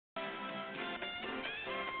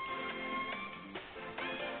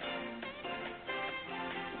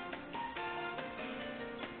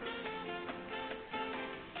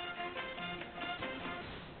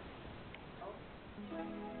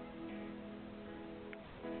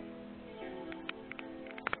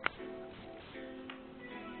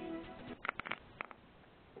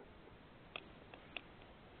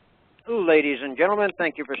Ladies and gentlemen,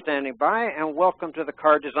 thank you for standing by and welcome to the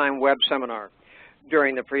Car Design Web Seminar.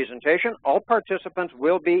 During the presentation, all participants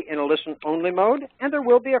will be in a listen-only mode, and there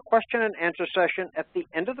will be a question and answer session at the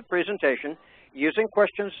end of the presentation using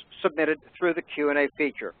questions submitted through the Q&A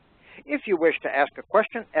feature. If you wish to ask a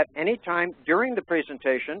question at any time during the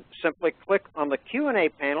presentation, simply click on the Q&A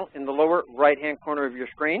panel in the lower right-hand corner of your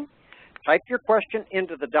screen, type your question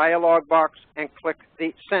into the dialog box, and click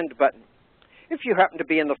the Send button. If you happen to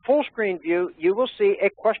be in the full screen view, you will see a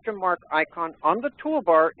question mark icon on the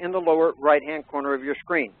toolbar in the lower right-hand corner of your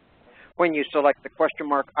screen. When you select the question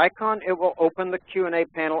mark icon, it will open the Q&A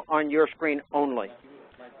panel on your screen only.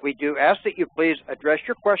 We do ask that you please address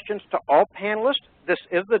your questions to all panelists. This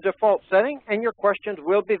is the default setting, and your questions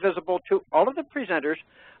will be visible to all of the presenters,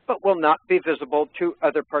 but will not be visible to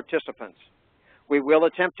other participants. We will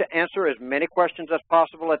attempt to answer as many questions as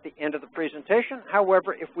possible at the end of the presentation.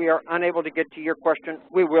 However, if we are unable to get to your question,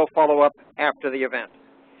 we will follow up after the event.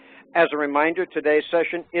 As a reminder, today's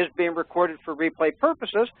session is being recorded for replay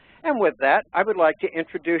purposes, and with that, I would like to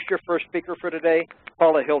introduce your first speaker for today,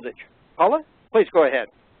 Paula Hilditch. Paula, please go ahead.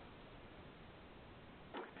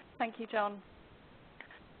 Thank you, John.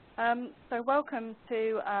 So welcome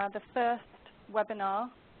to the first webinar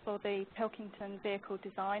for the Pilkington Vehicle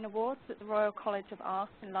Design Awards at the Royal College of Art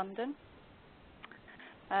in London.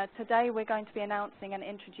 Today we're going to be announcing and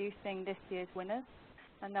introducing this year's winners,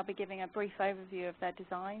 and they'll be giving a brief overview of their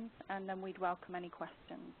designs, and then we'd welcome any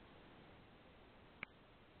questions.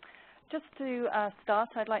 Just to start,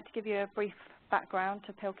 I'd like to give you a brief background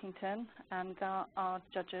to Pilkington and our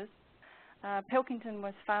judges. Pilkington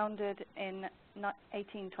was founded in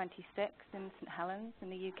 1826 in St Helens in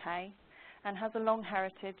the UK, and has a long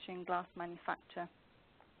heritage in glass manufacture.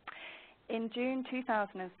 In June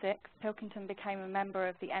 2006, Pilkington became a member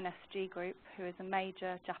of the NSG Group, who is a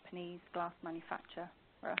major Japanese glass manufacturer,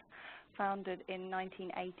 founded in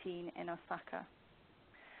 1918 in Osaka.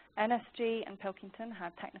 NSG and Pilkington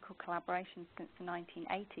had technical collaboration since the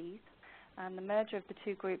 1980s, and the merger of the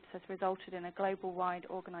two groups has resulted in a global-wide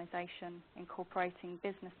organization incorporating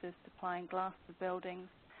businesses supplying glass for buildings,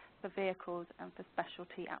 for vehicles, and for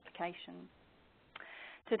specialty applications.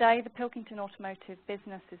 Today, the Pilkington Automotive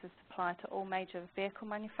business is a supplier to all major vehicle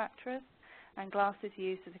manufacturers, and glass is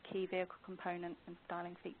used as a key vehicle component and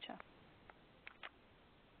styling feature.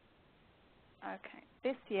 Okay,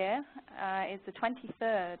 this year is the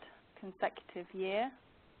 23rd consecutive year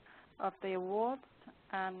of the awards,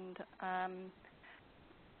 and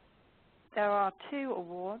there are 2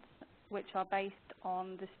 awards which are based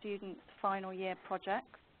on the students' final year projects.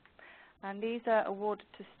 And these are awarded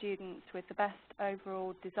to students with the best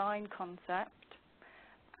overall design concept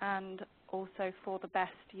and also for the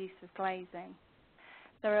best use of glazing.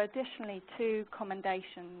 There are additionally 2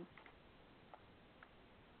 commendations.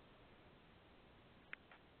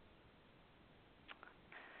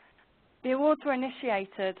 The awards were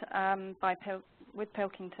initiated with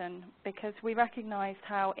Pilkington because we recognised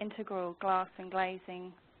how integral glass and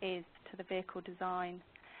glazing is to the vehicle design,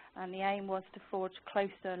 and the aim was to forge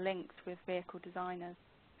closer links with vehicle designers.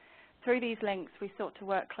 Through these links, we sought to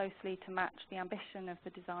work closely to match the ambition of the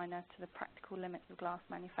designer to the practical limits of glass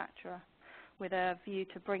manufacturer, with a view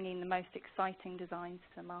to bringing the most exciting designs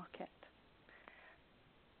to the market.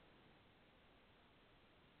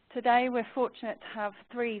 Today, we're fortunate to have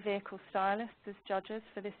 3 vehicle stylists as judges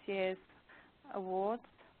for this year's awards,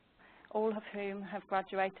 all of whom have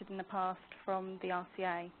graduated in the past from the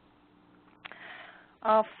RCA.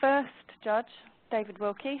 Our first judge, David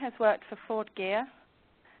Wilkie, has worked for Ford Gear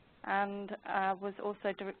and was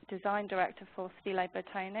also design director for Stile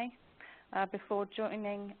Bertone before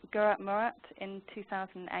joining Gurat Murat in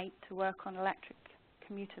 2008 to work on electric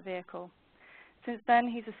commuter vehicle. Since then,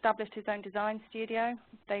 he's established his own design studio,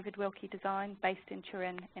 David Wilkie Design, based in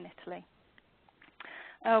Turin in Italy.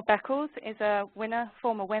 Earl Beckles is a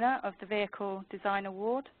former winner of the Vehicle Design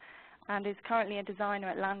Award, and is currently a designer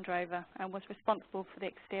at Land Rover and was responsible for the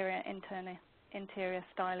exterior interior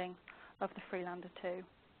styling of the Freelander 2.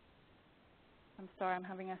 I'm sorry, I'm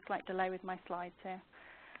having a slight delay with my slides here.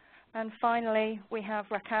 And finally, we have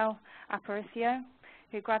Raquel Aparicio,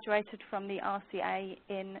 who graduated from the RCA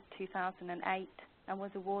in 2008 and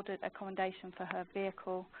was awarded a commendation for her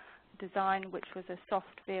vehicle design, which was a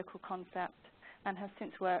soft vehicle concept, and has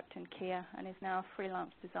since worked in Kia and is now a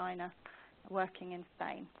freelance designer working in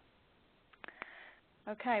Spain.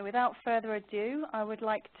 Okay, without further ado, I would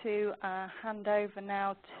like to hand over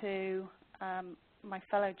now to my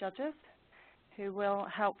fellow judges, who will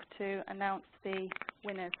help to announce the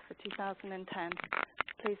winners for 2010.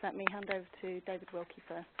 Please let me hand over to David Wilkie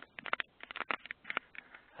first.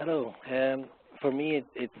 Hello. For me,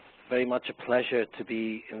 it's very much a pleasure to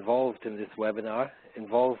be involved in this webinar,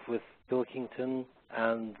 involved with Pilkington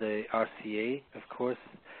and the RCA, of course,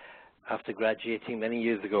 after graduating many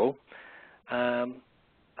years ago.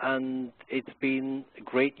 And it's been a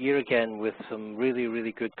great year again with some really,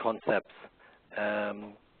 really good concepts,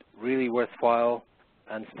 really worthwhile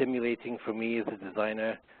and stimulating for me as a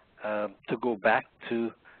designer to go back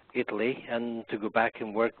to Italy and to go back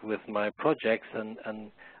and work with my projects and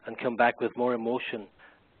come back with more emotion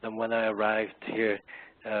than when I arrived here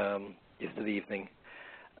yesterday evening.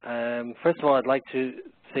 First of all, I'd like to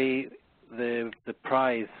say the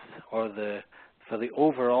prize or for the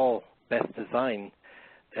overall best design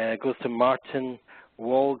goes to Marten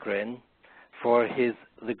Wallgren for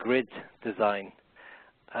the grid design.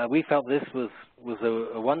 We felt this was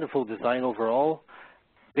a wonderful design overall.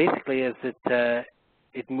 Basically, as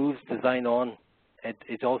it moves design on,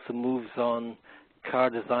 it also moves on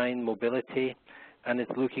car design, mobility, and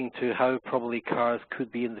it's looking to how probably cars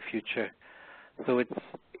could be in the future. So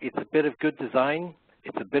it's a bit of good design,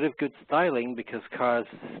 it's a bit of good styling, because cars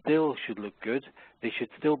still should look good, they should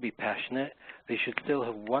still be passionate, they should still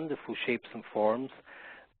have wonderful shapes and forms,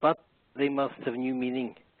 but they must have new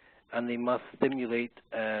meaning, and they must stimulate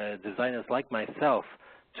designers like myself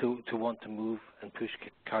to want to move and push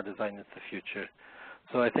car design into the future.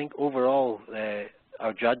 So I think overall,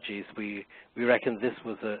 our judges, we reckon this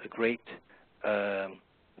was a great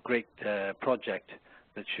project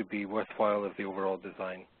that should be worthwhile of the overall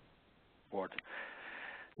design award.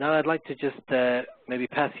 Now I'd like to just maybe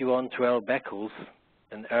pass you on to Earl Beckles,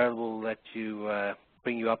 and Earl will let you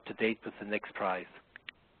bring you up to date with the next prize.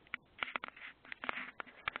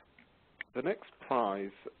 The next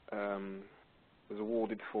prize was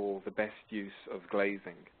awarded for the best use of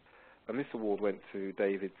glazing, and this award went to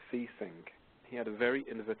David Wilkie. He had a very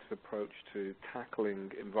innovative approach to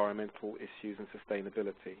tackling environmental issues and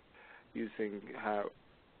sustainability, using how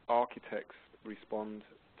architects respond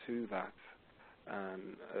to that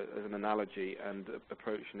as an analogy and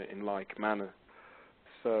approaching it in like manner.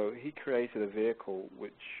 So he created a vehicle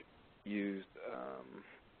which used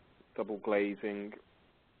double glazing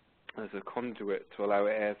as a conduit to allow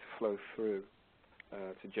air to flow through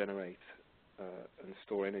to generate and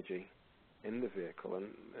store energy in the vehicle. And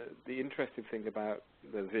the interesting thing about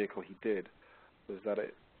the vehicle he did was that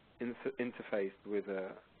it interfaced with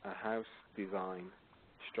a house design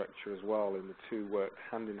structure as well, and the two worked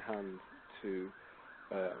hand in hand to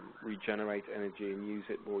regenerate energy and use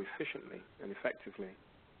it more efficiently and effectively.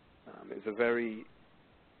 It's a very,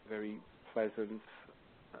 very pleasant,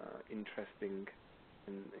 interesting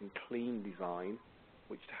and clean design,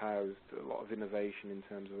 which housed a lot of innovation in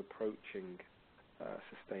terms of approaching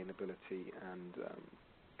sustainability and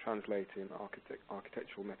translating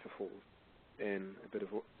architectural metaphors in a bit of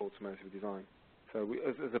automotive design. So we,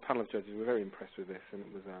 as a panel of judges, we're very impressed with this, and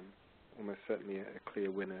it was almost certainly a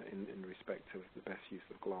clear winner in respect of the best use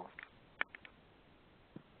of glass.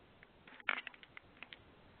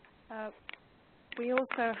 We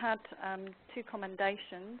also had two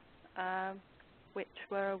commendations which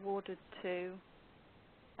were awarded to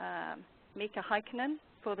Mika Heikkinen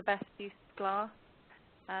for the best use of glass,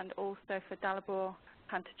 and also for Dalibor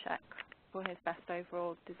Pantacek for his best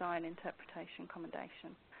overall design interpretation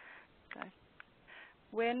commendation. So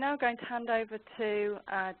we're now going to hand over to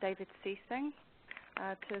David Wilkie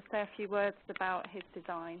to say a few words about his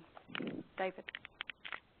design. David.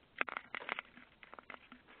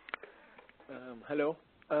 Hello.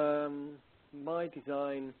 My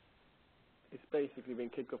design is basically being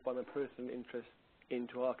kicked off by my personal interest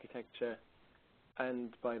into architecture,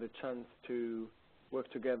 and by the chance to work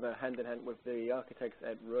together hand in hand with the architects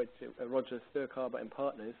at Rogers, Thurkharbour and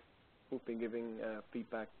Partners, who've been giving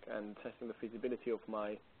feedback and testing the feasibility of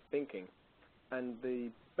my thinking. And the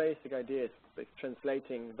basic idea is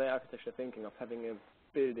translating their architecture thinking of having a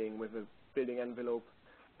building with a building envelope,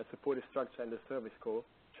 a supportive structure and a service core,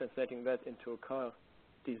 translating that into a car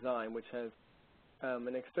design which has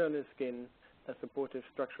an external skin, a supportive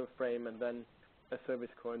structural frame, and then a service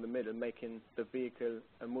core in the middle, making the vehicle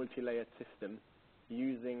a multi-layered system,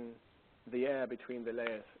 using the air between the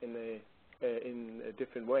layers in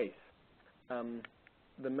different ways.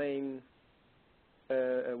 The main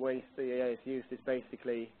ways the air is used is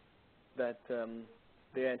basically that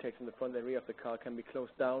the air intakes in the front and rear of the car can be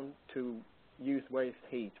closed down to use waste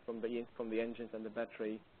heat from the engines and the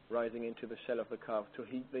battery rising into the shell of the car to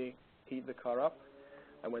heat the car up,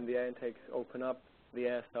 and when the air intakes open up, the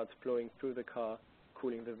air starts flowing through the car,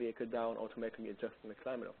 cooling the vehicle down, automatically adjusting the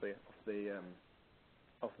climate of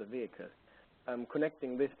the vehicle.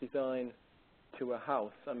 Connecting this design to a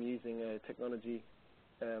house, I'm using a technology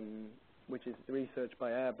which is researched by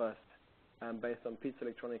Airbus based on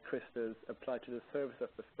piezoelectronic crystals applied to the surface of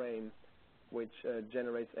the frame, which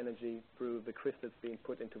generates energy through the crystals being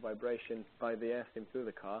put into vibration by the airstream through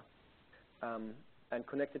the car. And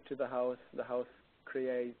connected to the house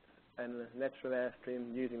creates a natural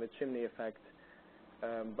airstream using the chimney effect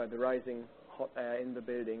by the rising hot air in the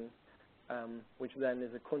building, which then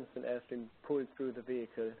is a constant airstream pulled through the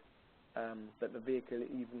vehicle, that the vehicle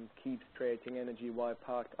even keeps creating energy while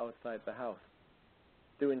parked outside the house.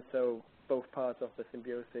 Doing so, both parts of the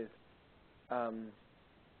Symbiosis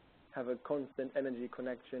have a constant energy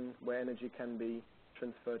connection where energy can be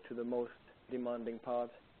transferred to the most demanding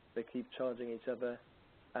part. They keep charging each other,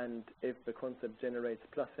 and if the concept generates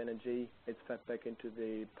plus energy, it's fed back into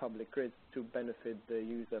the public grid to benefit the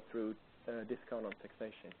user through discount on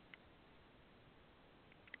taxation.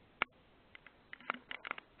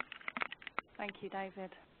 Thank you,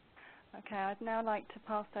 David. Okay, I'd now like to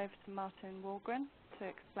pass over to Marten Wallgren to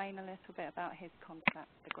explain a little bit about his concept,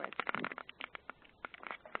 the grid.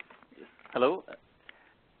 Hello.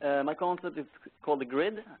 My concept is called the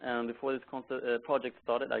grid, and before this project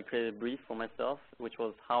started, I created a brief for myself, which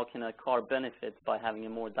was how can a car benefit by having a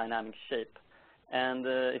more dynamic shape. And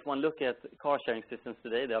if one look at car sharing systems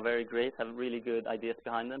today, they are very great, have really good ideas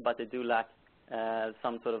behind them, but they do lack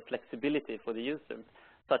some sort of flexibility for the user,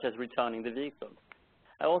 such as returning the vehicle.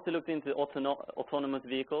 I also looked into autonomous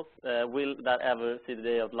vehicles. Will that ever see the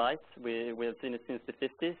day of light? We have seen it since the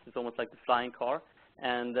 50s. It's almost like the flying car.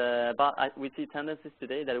 And but we see tendencies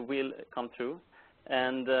today that it will come true.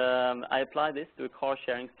 And I apply this to a car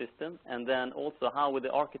sharing system. And then also how would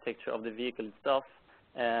the architecture of the vehicle itself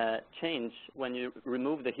change when you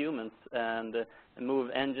remove the humans and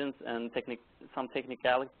move engines and some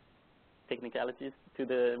technicalities to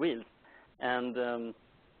the wheels. And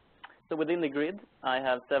so within the grid, I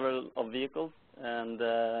have several of vehicles, and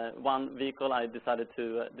one vehicle I decided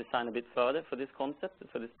to design a bit further for this concept,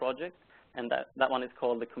 for this project, and that one is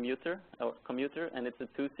called the Commuter, and it's a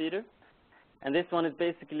two-seater. And this one is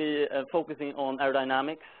basically focusing on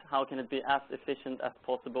aerodynamics. How can it be as efficient as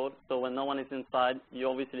possible? So when no one is inside, you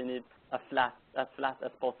obviously need as flat as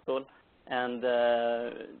possible, and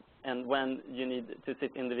when you need to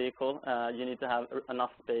sit in the vehicle, you need to have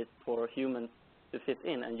enough space for humans to fit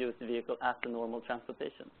in and use the vehicle as a normal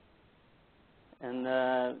transportation. And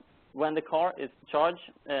when the car is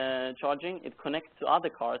charging, it connects to other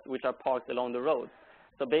cars which are parked along the road.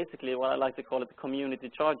 So basically, what I like to call it community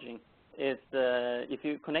charging is if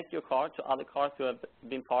you connect your car to other cars who have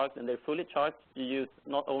been parked and they're fully charged, you use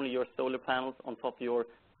not only your solar panels on top of your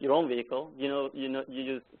own vehicle, you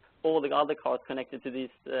use all the other cars connected to these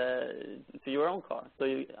to your own car.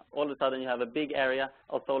 So all of a sudden you have a big area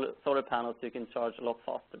of solar panels so you can charge a lot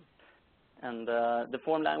faster. And the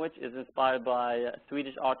form language is inspired by a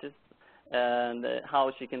Swedish artist and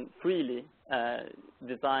how she can freely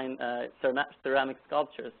design ceramic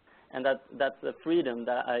sculptures. And that's a freedom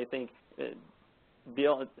that I think,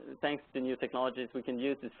 beyond, thanks to new technologies, we can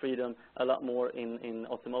use this freedom a lot more in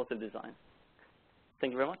automotive design.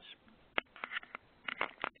 Thank you very much.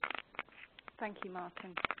 Thank you,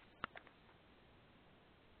 Marten.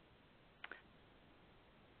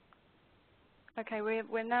 Okay,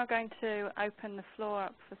 we're now going to open the floor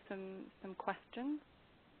up for some questions.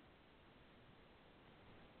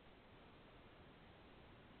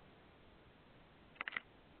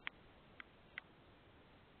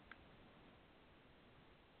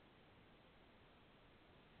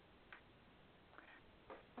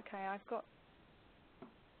 Okay, I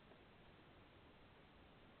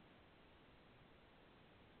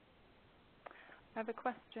have a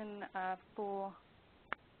question for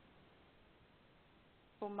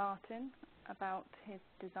Marten about his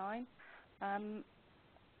design.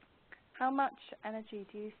 How much energy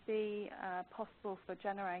do you see possible for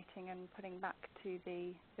generating and putting back to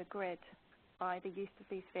the grid by the use of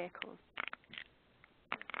these vehicles?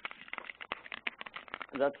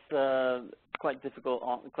 That's quite difficult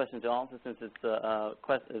question to answer since it's a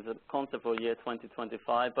concept for year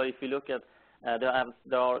 2025. But if you look at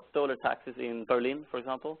there are solar taxis in Berlin, for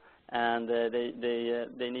example, and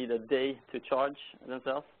they need a day to charge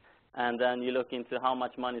themselves. And then you look into how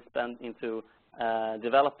much money is spent into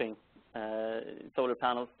developing solar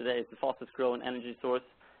panels today. It's the fastest growing energy source,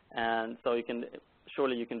 and so you can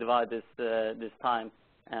divide this time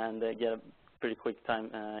and get a pretty quick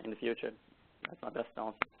time in the future. That's my best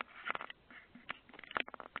answer.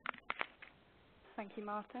 Thank you,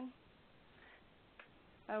 Marten.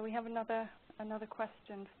 We have another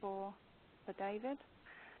question for David.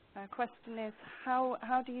 Question is, how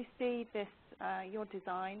do you see this your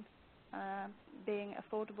design being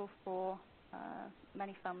affordable for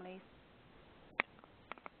many families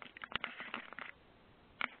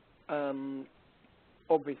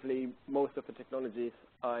Obviously, most of the technologies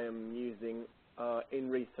I am using are in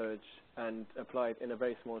research and applied in a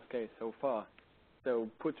very small scale so far. So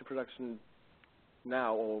put to production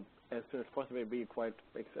now or as soon as possible will be quite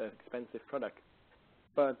expensive product.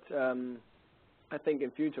 But I think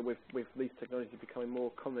in future, with these technologies becoming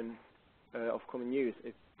more common, of common use,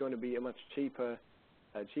 it's going to be a much cheaper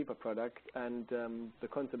product. And the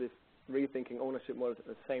concept is rethinking ownership models at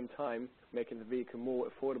the same time, making the vehicle more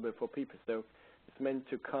affordable for people. So it's meant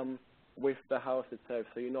to come with the house itself.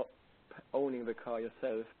 So you're not owning the car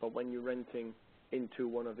yourself, but when you're renting into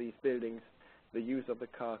one of these buildings, the use of the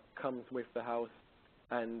car comes with the house,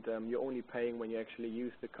 and you're only paying when you actually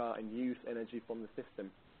use the car and use energy from the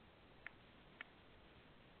system.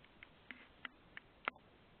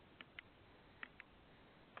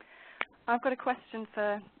 I've got a question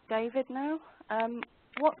for David now.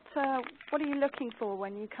 What are you looking for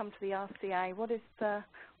when you come to the RCA? What is the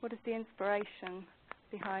inspiration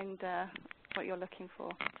behind what you're looking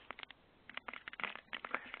for?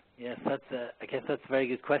 Yes, I guess that's a very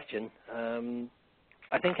good question.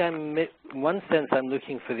 I think in one sense, I'm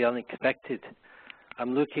looking for the unexpected.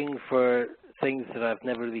 I'm looking for things that I've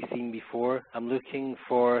never really seen before. I'm looking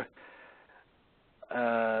for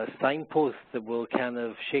signposts that will kind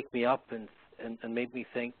of shake me up and make me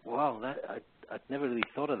think, wow, I'd never really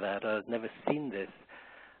thought of that. I'd never seen this.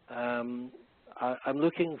 I'm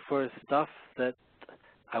looking for stuff that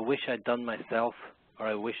I wish I'd done myself, or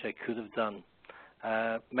I wish I could have done.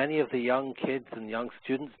 Many of the young kids and young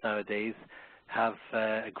students nowadays have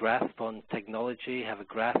a grasp on technology, have a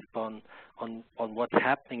grasp on what's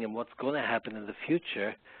happening and what's going to happen in the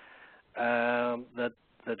future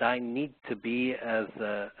that I need to be as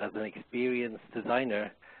an experienced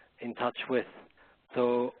designer in touch with.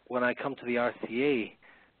 So when I come to the RCA,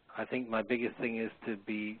 I think my biggest thing is to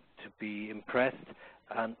be impressed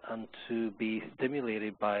and to be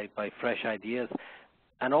stimulated by fresh ideas.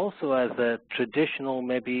 And also as a traditional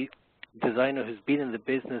maybe designer who's been in the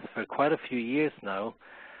business for quite a few years now,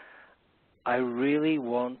 I really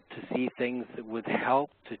want to see things that would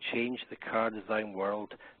help to change the car design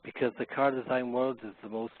world, because the car design world is the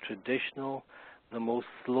most traditional, the most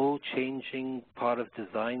slow-changing part of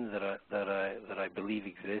design that I believe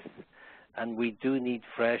exists, and we do need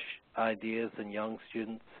fresh ideas and young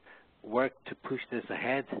students work to push this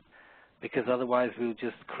ahead, because otherwise we'll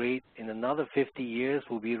just create, in another 50 years,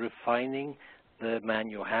 we'll be refining the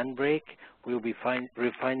manual handbrake, we'll be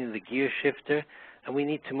refining the gear shifter, and we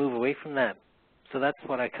need to move away from that. So that's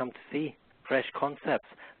what I come to see, fresh concepts.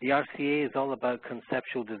 The RCA is all about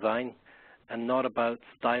conceptual design and not about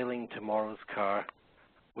styling tomorrow's car.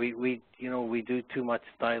 We do too much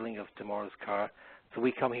styling of tomorrow's car, so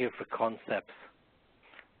we come here for concepts.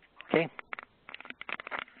 Okay?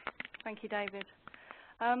 Thank you, David.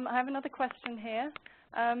 I have another question here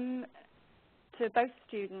to both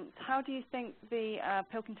students. How do you think the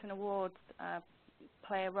Pilkington Awards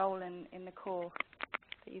play a role in the course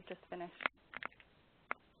that you've just finished?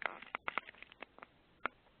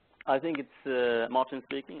 I think it's Marten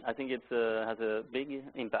speaking. I think it has a big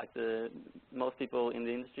impact. Most people in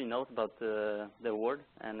the industry knows about the award,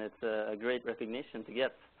 and it's a great recognition to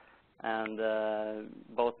get. And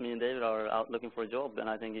both me and David are out looking for a job, and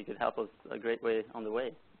I think it could help us a great way on the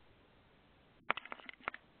way.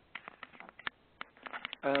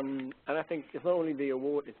 And I think it's not only the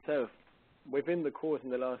award itself. Within the course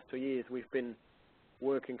in the last 2 years, we've been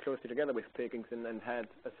working closely together with Pilkington and had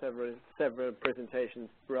several presentations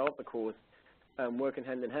throughout the course, working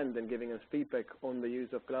hand in hand and giving us feedback on the use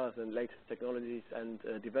of glass and latest technologies and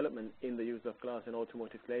development in the use of glass and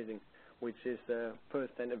automotive glazing, which is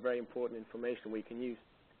first and a very important information we can use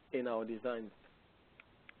in our designs.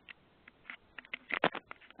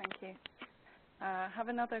 Thank you. I have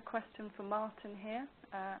another question for Marten here.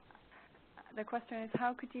 The question is,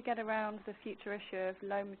 how could you get around the future issue of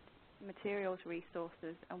low materials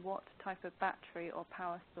resources, and what type of battery or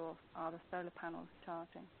power source are the solar panels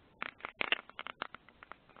charging?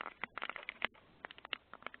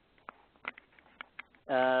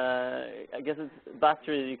 I guess it's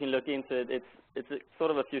battery. You can look into it. It's a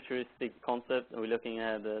sort of a futuristic concept. We're looking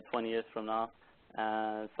at 20 years from now.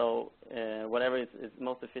 So whatever is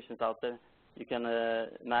most efficient out there, you can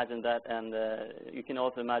imagine that, and you can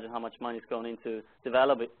also imagine how much money is going into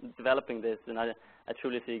developing this. And I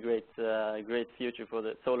truly see a great future for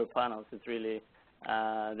the solar panels. It's really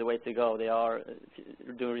the way to go. They are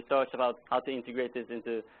doing research about how to integrate this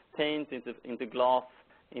into paint, into glass,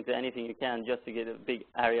 into anything you can, just to get a big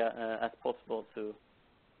area as possible to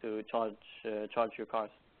charge your cars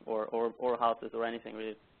or houses or anything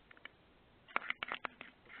really.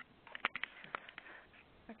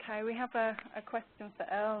 Okay, we have a question for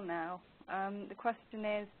Earl now. The question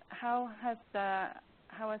is, how has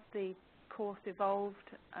the course evolved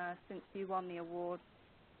since you won the award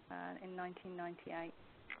in 1998?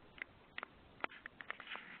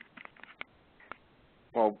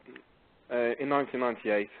 Well, in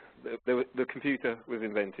 1998, the computer was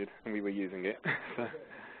invented and we were using it,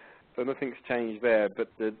 so nothing's changed there. But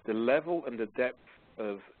the level and the depth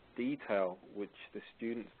of detail which the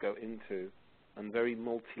students go into, and very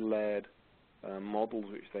multi-layered models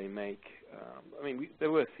which they make. I mean, there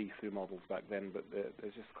were see-through models back then, but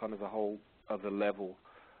there's just kind of a whole other level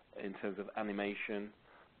in terms of animation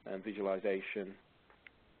and visualization.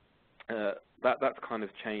 That's kind of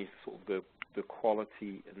changed sort of the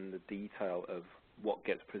quality and the detail of what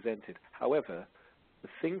gets presented. However, the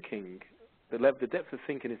thinking, the depth of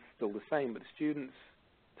thinking is still the same, but the students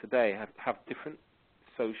today have different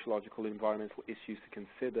sociological, environmental issues to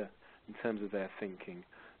consider in terms of their thinking.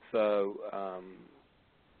 So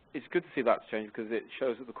it's good to see that's changed, because it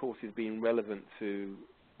shows that the course is being relevant to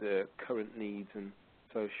the current needs and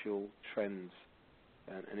social trends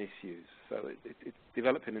and issues. So it's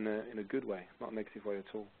developing in a good way, not a negative way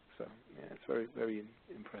at all. So yeah, it's very, very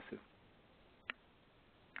impressive.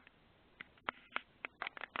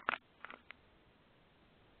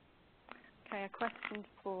 Okay, a question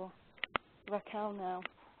for Raquel now.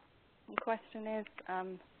 The question is,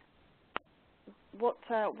 what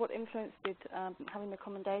influence did having the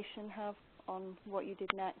commendation have on what you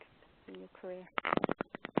did next in your career?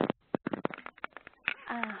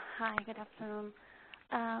 Hi, good afternoon.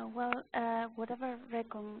 Whatever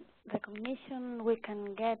recognition we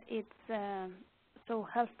can get, it's so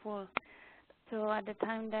helpful. So at the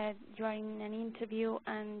time that you are in an interview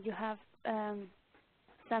and you have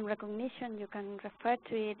some recognition, you can refer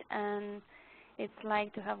to it, and it's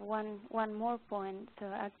like to have one more point. So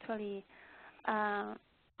actually,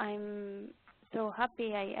 I'm so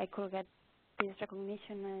happy I could get this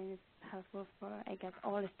recognition, and it's helpful for, I guess,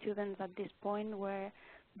 all the students at this point, where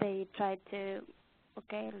they try to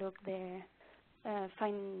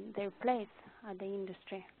find their place at the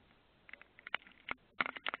industry.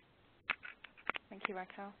 Thank you,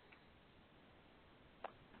 Raquel.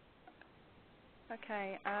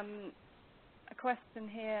 Okay, a question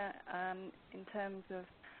here in terms of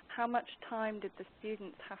how much time did the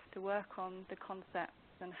students have to work on the concepts,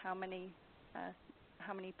 and how many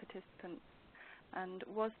participants, and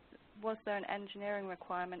was there an engineering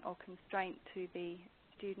requirement or constraint to the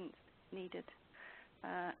students needed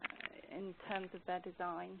in terms of their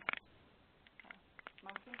design?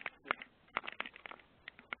 Martin?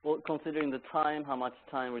 Well, considering the time, how much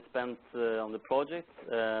time we spent on the project,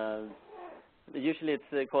 usually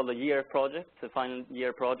it's called a year project, a final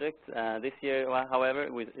year project. This year, however,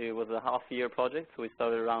 it was a half-year project, so we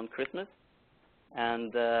started around Christmas,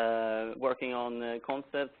 and working on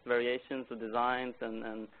concepts, variations of designs,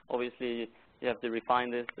 and obviously you have to refine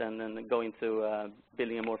this and then go into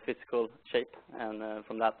building a more physical shape, and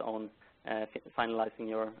from that on finalizing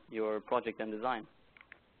your project and design.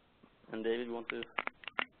 And David, you want to?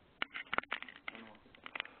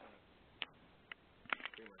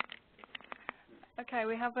 Okay,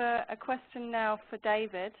 we have a question now for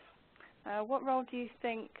David. What role do you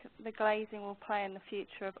think the glazing will play in the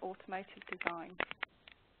future of automotive design?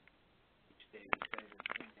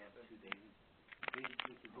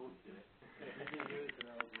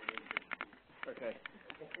 Okay.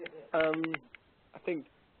 I think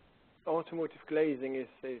automotive glazing is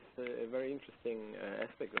a very interesting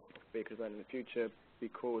aspect of vehicle design in the future,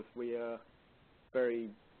 because we are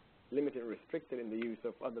very limited and restricted in the use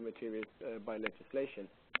of other materials by legislation.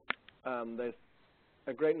 There's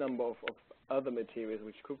a great number of other materials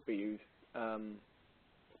which could be used,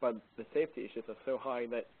 but the safety issues are so high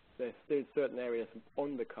that there's still certain areas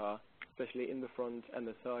on the car, especially in the front and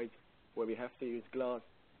the sides, where we have to use glass,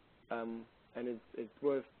 and it's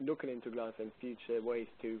worth looking into glass and future ways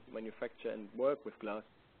to manufacture and work with glass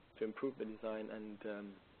to improve the design. And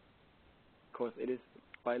of course, it is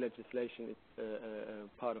by legislation, it's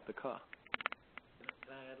a part of the car.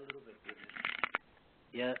 Can I add a little bit to this?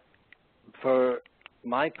 Yeah, for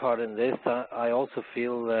my part in this, I also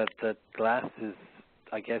feel that glass is,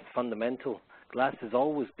 I guess, fundamental. Glass has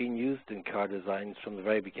always been used in car designs from the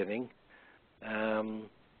very beginning.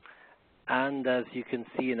 And as you can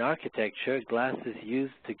see in architecture, glass is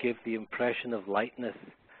used to give the impression of lightness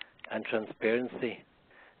and transparency.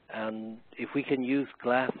 And if we can use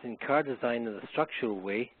glass in car design in a structural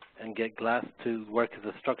way and get glass to work as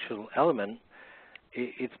a structural element,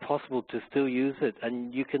 it's possible to still use it.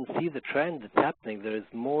 And you can see the trend that's happening. There is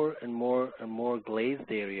more and more and more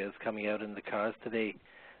glazed areas coming out in the cars today.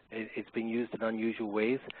 It's been used in unusual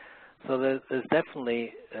ways. So there's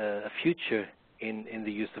definitely a future in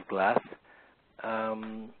the use of glass.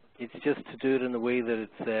 It's just to do it in a way that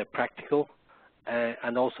it's practical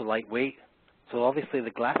and also lightweight. So obviously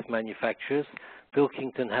the glass manufacturers,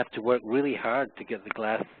 Pilkington, have to work really hard to get the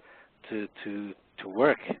glass to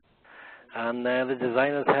work. And the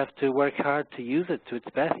designers have to work hard to use it to its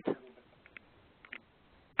best.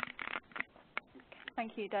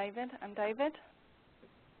 Thank you, David. And David?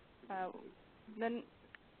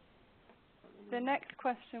 The next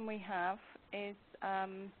question we have is,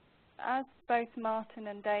 as both Marten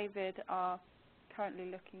and David are currently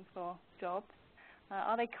looking for jobs,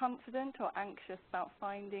 are they confident or anxious about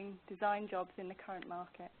finding design jobs in the current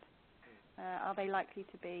market? Are they likely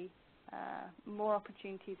to be more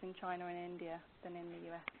opportunities in China and India than in the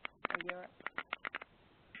US or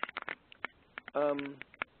Europe?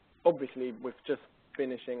 Obviously, with just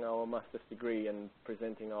finishing our master's degree and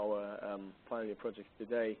presenting our final year projects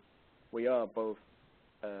today, we are both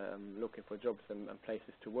looking for jobs and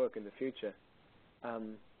places to work in the future.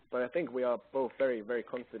 But I think we are both very, very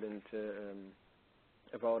confident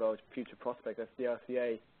about our future prospects, as the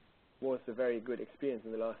RCA was a very good experience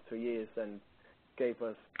in the last 2 years and gave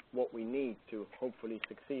us what we need to hopefully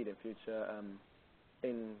succeed in future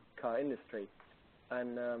in car industry.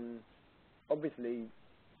 And obviously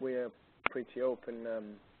we are pretty open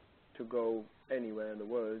to go anywhere in the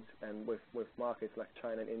world, and with markets like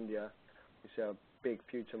China and India, which are big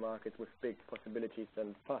future markets with big possibilities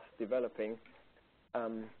and fast developing,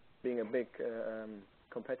 being a big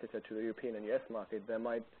competitor to the European and US market, there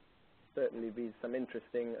might certainly be some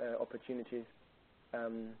interesting opportunities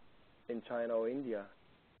in China or India.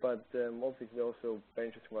 But obviously also very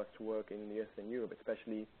interesting for us to work in the US and Europe,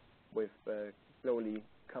 especially with slowly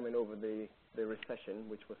coming over the recession,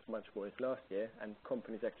 which was much worse last year, and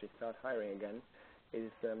companies actually start hiring again,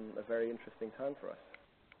 is a very interesting time for us.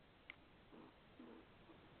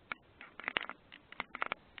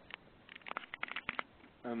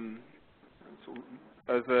 So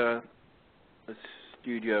as a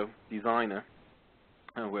studio designer,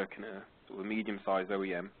 working at a sort of medium-sized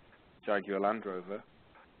OEM, Jaguar Land Rover,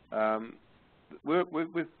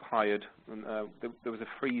 we've hired. There was a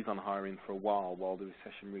freeze on hiring for a while the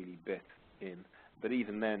recession really bit in. But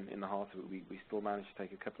even then, in the heart of it, we still managed to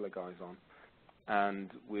take a couple of guys on,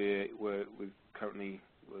 and we're currently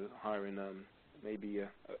hiring maybe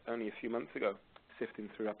only a few months ago, sifting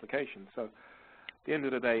through applications. So at the end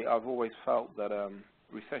of the day, I've always felt that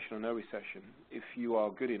recession or no recession, if you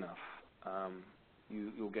are good enough,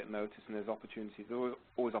 you'll get noticed, and there's opportunities. There are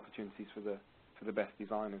always opportunities for the best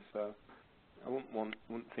designers. So I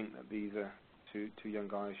wouldn't think that these two young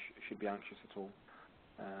guys should be anxious at all.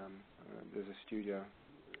 There's a studio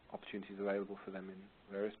opportunities available for them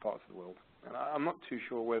in various parts of the world. And I'm not too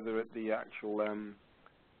sure whether the actual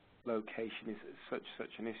location is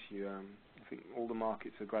such an issue. I think all the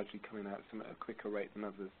markets are gradually coming out at a quicker rate than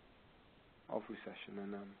others of recession,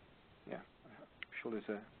 and yeah, I'm sure there's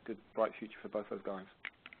a good, bright future for both those guys.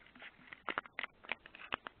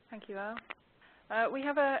 Thank you, Earl. We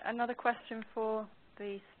have another question for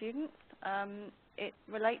the students. It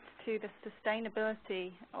relates to the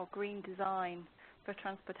sustainability of green design for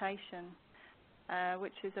transportation,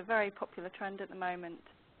 which is a very popular trend at the moment.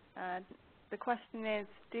 The question is,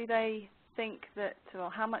 do they think that, or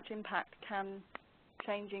how much impact can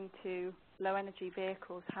changing to low-energy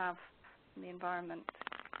vehicles have in the environment?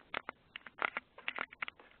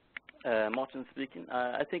 Marten speaking.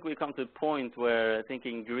 I think we come to a point where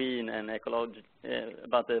thinking green and ecological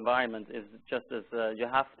about the environment is just as you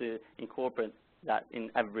have to incorporate that in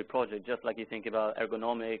every project, just like you think about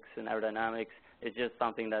ergonomics and aerodynamics. It's just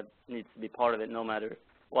something that needs to be part of it, no matter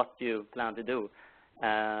what you plan to do.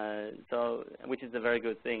 So, which is a very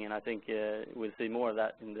good thing, and I think we'll see more of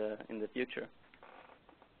that in the future.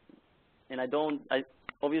 And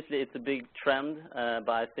obviously it's a big trend, but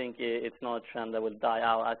I think it's not a trend that will die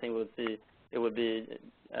out. I think we'll see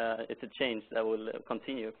it's a change that will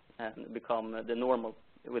continue and become the normal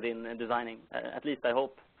within designing. At least I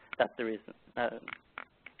hope that's the reason.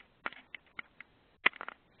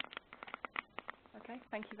 Okay,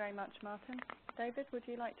 thank you very much, Marten. David, would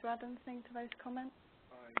you like to add anything to those comments?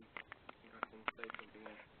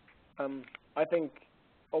 I think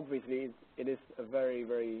obviously it is a very,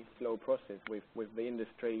 very slow process with the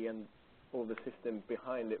industry and all the systems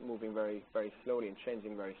behind it moving very, very slowly and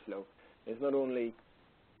changing very slow. It's not only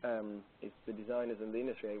it's the designers and the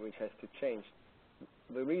industry which has to change.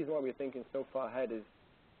 The reason why we're thinking so far ahead is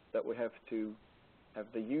that we have to have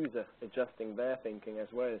the user adjusting their thinking as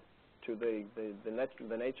well to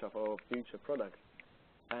the nature of our future products.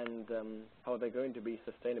 and how they're going to be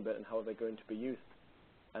sustainable and how they're going to be used.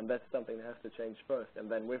 And that's something that has to change first. And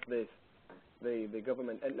then with this, the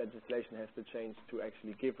government and legislation has to change to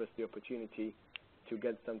actually give us the opportunity to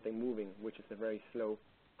get something moving, which is a very slow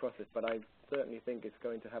process. But I certainly think it's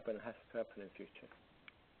going to happen and has to happen in the future.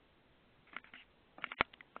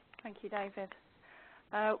 Thank you, David.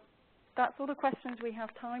 That's all the questions we have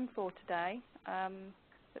time for today.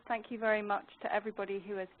 But thank you very much to everybody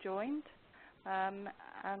who has joined, and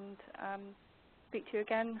speak to you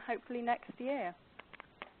again hopefully next year.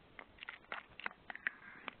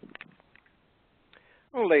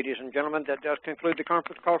 Well, ladies and gentlemen, that does conclude the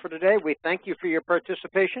conference call for today. We thank you for your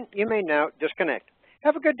participation. You may now disconnect.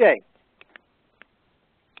 Have a good day.